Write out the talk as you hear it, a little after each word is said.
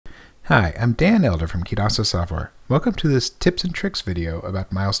Hi, I'm Dan Elder from Kidasa Software. Welcome to this tips and tricks video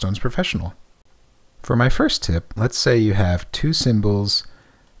about Milestones Professional. For my first tip, let's say you have two symbols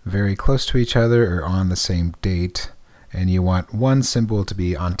very close to each other or on the same date, and you want one symbol to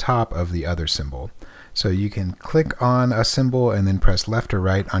be on top of the other symbol. So you can click on a symbol and then press left or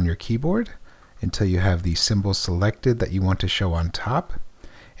right on your keyboard until you have the symbol selected that you want to show on top.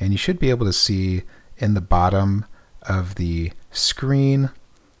 And you should be able to see in the bottom of the screen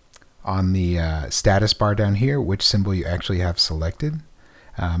on the status bar down here which symbol you actually have selected.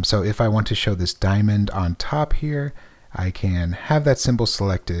 So if I want to show this diamond on top here, I can have that symbol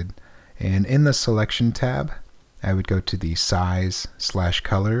selected, and in the selection tab I would go to the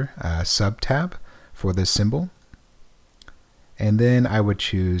size/color sub tab for this symbol, and then I would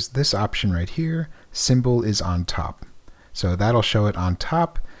choose this option right here, symbol is on top. So that'll show it on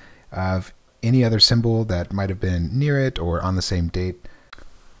top of any other symbol that might have been near it or on the same date.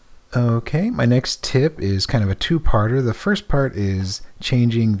 Okay, my next tip is kind of a two-parter. The first part is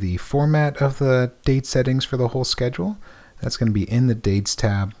changing the format of the date settings for the whole schedule. That's going to be in the Dates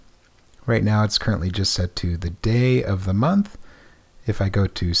tab. Right now it's currently just set to the day of the month. If I go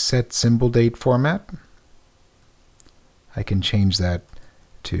to Set Symbol Date Format, I can change that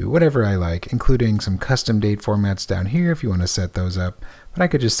to whatever I like, including some custom date formats down here if you want to set those up. But I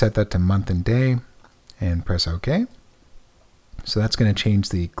could just set that to month and day and press OK. So that's going to change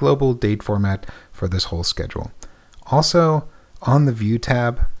the global date format for this whole schedule. Also, on the View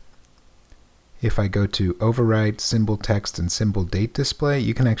tab, if I go to Override Symbol Text and Symbol Date Display,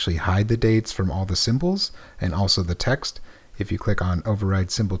 you can actually hide the dates from all the symbols and also the text. If you click on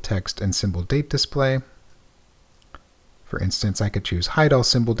Override Symbol Text and Symbol Date Display, for instance, I could choose Hide All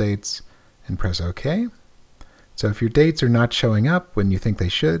Symbol Dates and press OK. So if your dates are not showing up when you think they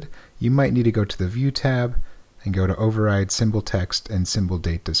should, you might need to go to the View tab and go to Override Symbol Text and Symbol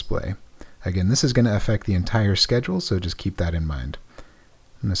Date Display. Again, this is going to affect the entire schedule, so just keep that in mind.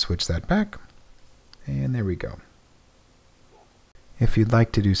 I'm going to switch that back, and there we go. If you'd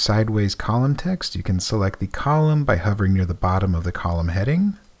like to do sideways column text, you can select the column by hovering near the bottom of the column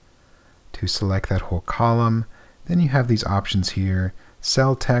heading. To select that whole column, then you have these options here.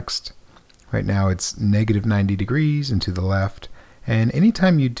 Cell text, right now it's -90 degrees and to the left, and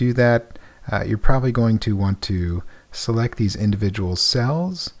anytime you do that, you're probably going to want to select these individual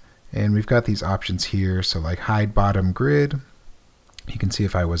cells, and we've got these options here. So like hide bottom grid, you can see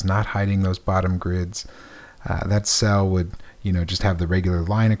if I was not hiding those bottom grids, that cell would just have the regular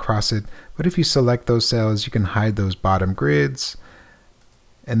line across it. But if you select those cells, you can hide those bottom grids,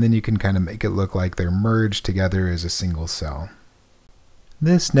 and then you can kind of make it look like they're merged together as a single cell.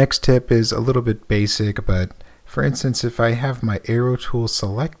 This next tip is a little bit basic, but for instance, if I have my arrow tool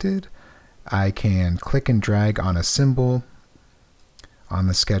selected, I can click and drag on a symbol on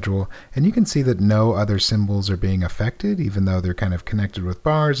the schedule, and you can see that no other symbols are being affected, even though they're kind of connected with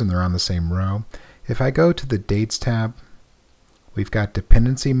bars and they're on the same row. If I go to the Dates tab, we've got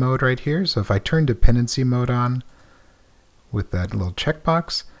Dependency Mode right here. So if I turn Dependency Mode on with that little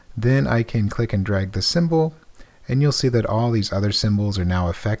checkbox, then I can click and drag the symbol, and you'll see that all these other symbols are now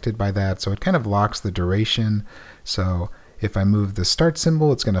affected by that. So it kind of locks the duration. So if I move the start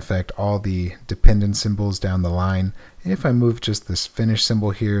symbol, it's going to affect all the dependent symbols down the line. And if I move just this finish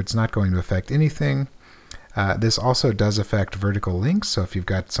symbol here, it's not going to affect anything. This also does affect vertical links. So if you've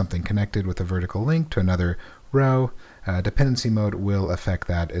got something connected with a vertical link to another row, dependency mode will affect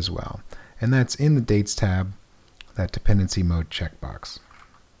that as well. And that's in the Dates tab, that dependency mode checkbox.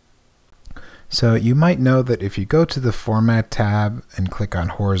 So you might know that if you go to the Format tab and click on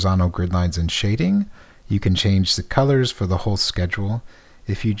Horizontal Grid Lines and Shading, you can change the colors for the whole schedule.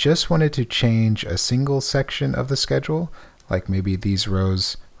 If you just wanted to change a single section of the schedule, like maybe these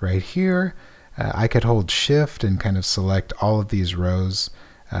rows right here, I could hold Shift and kind of select all of these rows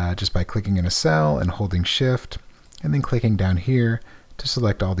just by clicking in a cell and holding Shift, and then clicking down here to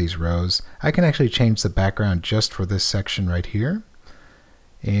select all these rows. I can actually change the background just for this section right here.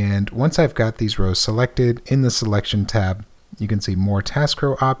 And once I've got these rows selected, in the Selection tab, you can see more task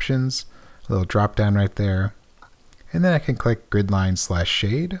row options, a little drop down right there, and then I can click Grid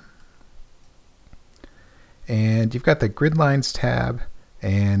Line/Shade. And you've got the Grid Lines tab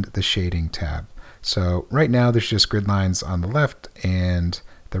and the Shading tab. So right now there's just grid lines on the left and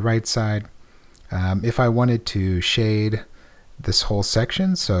the right side. If I wanted to shade this whole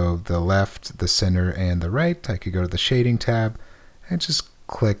section, so the left, the center, and the right, I could go to the Shading tab and just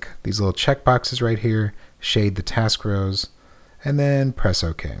click these little check boxes right here, shade the task rows, and then press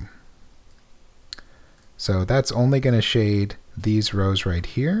OK. So that's only going to shade these rows right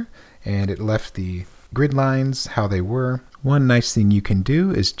here, and it left the grid lines how they were. One nice thing you can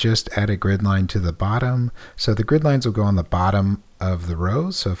do is just add a grid line to the bottom. So the grid lines will go on the bottom of the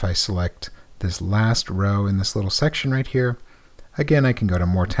rows. So if I select this last row in this little section right here, again, I can go to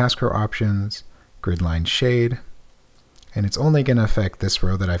more task row options, grid line shade, and it's only going to affect this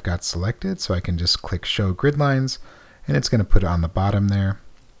row that I've got selected. So I can just click show grid lines, and it's going to put it on the bottom there.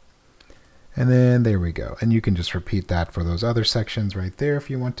 And then there we go. And you can just repeat that for those other sections right there if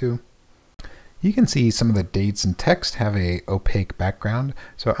you want to. You can see some of the dates and text have a opaque background.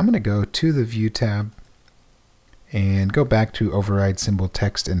 So I'm going to go to the View tab and go back to Override Symbol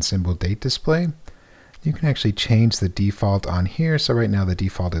Text and Symbol Date Display. You can actually change the default on here. So right now the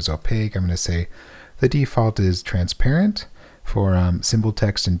default is opaque. I'm going to say the default is transparent for symbol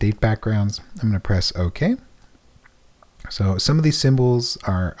text and date backgrounds. I'm going to press OK. So some of these symbols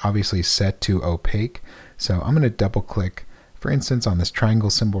are obviously set to opaque. So I'm going to double click, for instance, on this triangle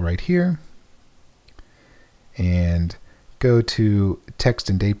symbol right here, and go to text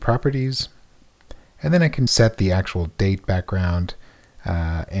and date properties. And then I can set the actual date background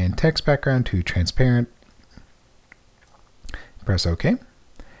and text background to transparent. Press OK.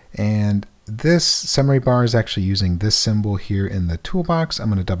 And this summary bar is actually using this symbol here in the toolbox. I'm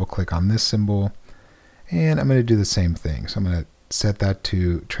going to double click on this symbol, and I'm going to do the same thing. So I'm going to set that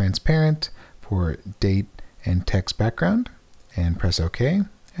to transparent for date and text background and press OK.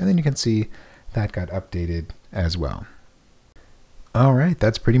 And then you can see that got updated as well. All right,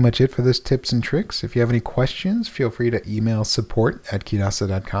 that's pretty much it for this tips and tricks. If you have any questions, feel free to email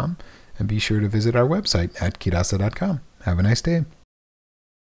support@kidasa.com, and be sure to visit our website at kidasa.com. Have a nice day.